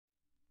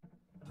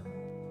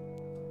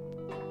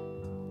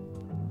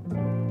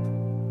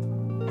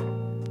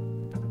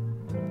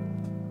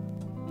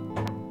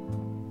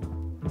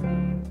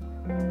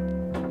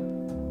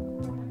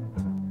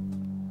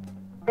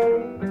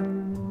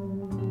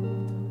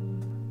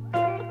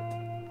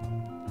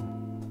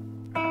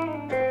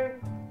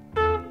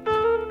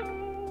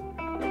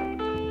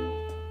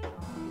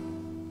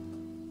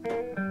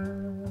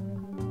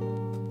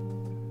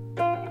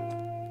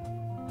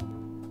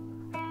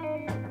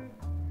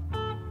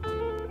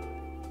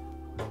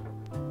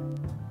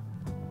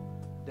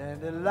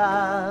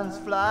Dandelions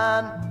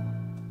flying,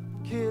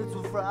 kids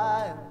were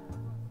frying,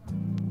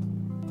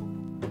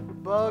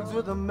 bugs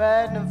with a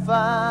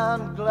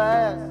magnifying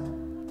glass.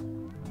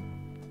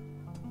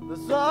 The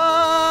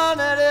sun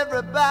had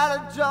everybody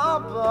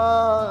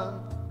jumping.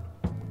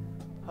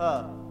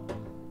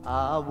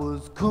 I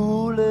was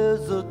cool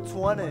as a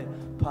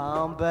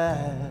 20-pound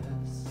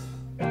bass.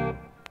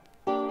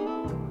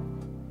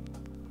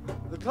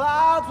 The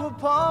clouds were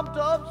pumped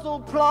up so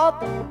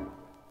plump,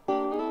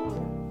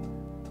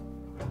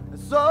 and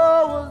so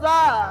was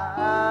I.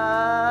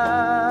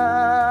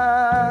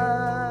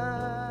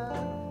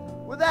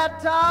 With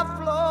that top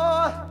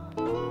floor,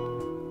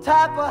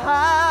 type of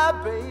high,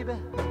 baby.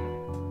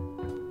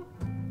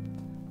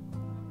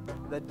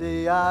 The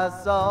day I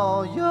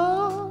saw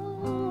your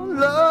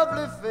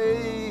lovely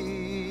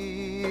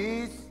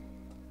face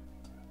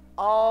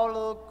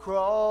all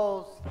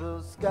across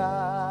the sky.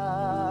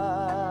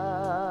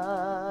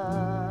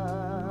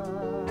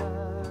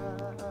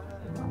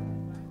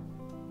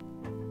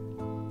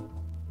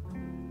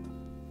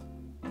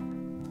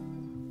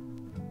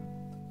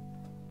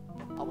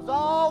 I was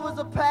always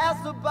a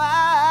passerby.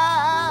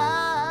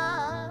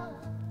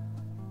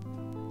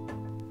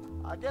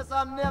 I guess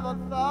I never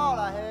thought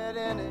I had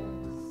any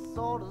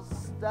sort of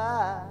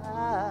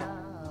style.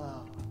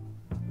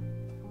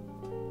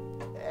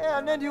 Yeah,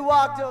 and then you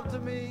walked up to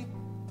me.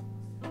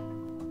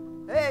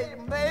 Hey, you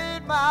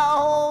made my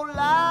whole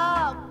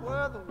life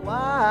worth a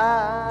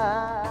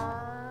while.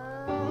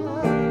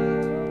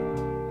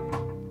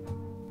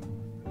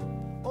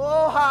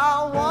 Oh,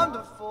 how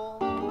wonderful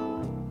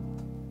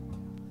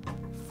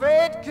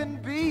fate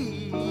can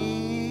be.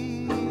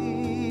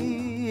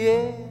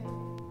 Yeah.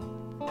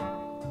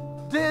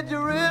 Did you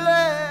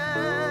really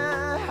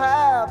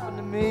happen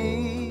to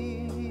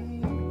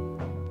me?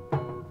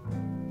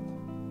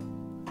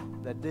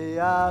 That day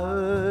I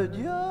heard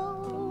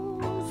your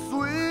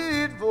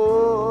sweet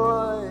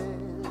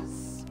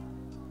voice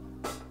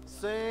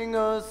sing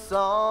a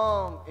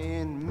song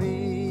in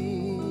me.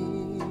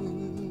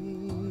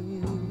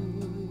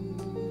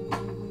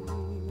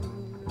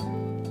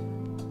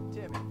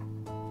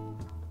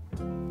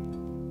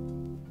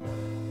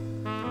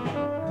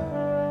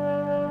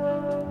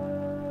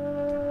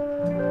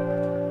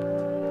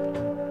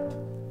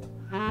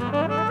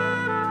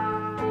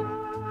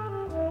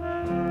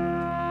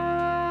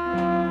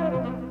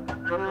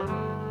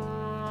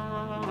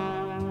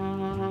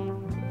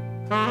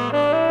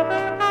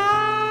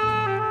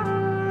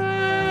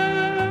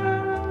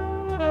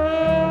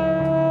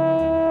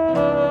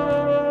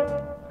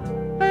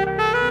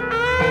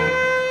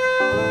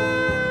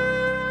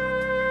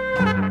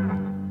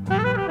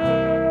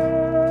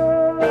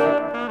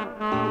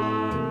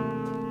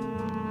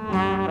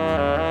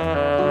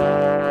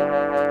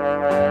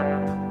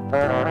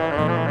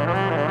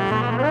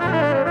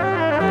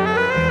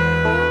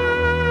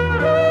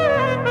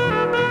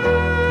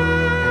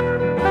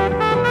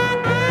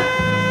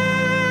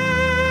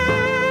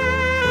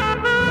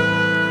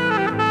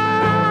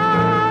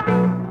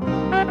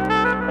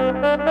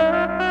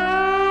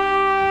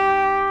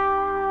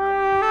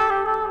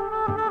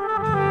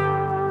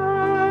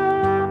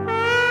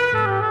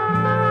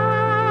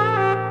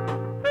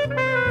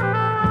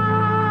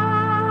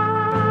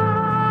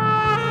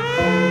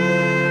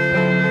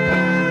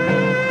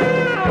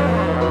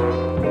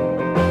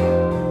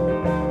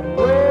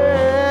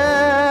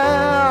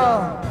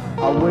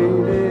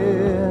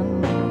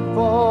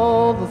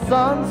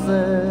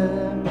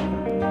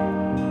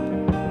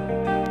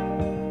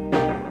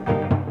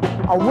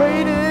 I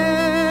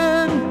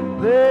waited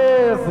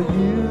there for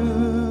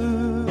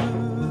you,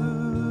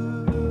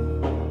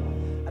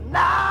 and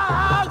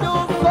now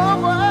you're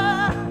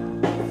somewhere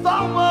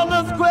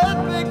that's great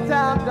big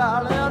time,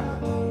 darling,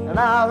 and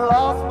I've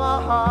lost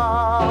my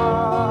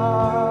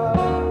heart,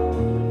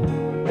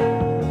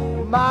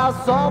 my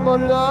summer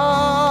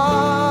love.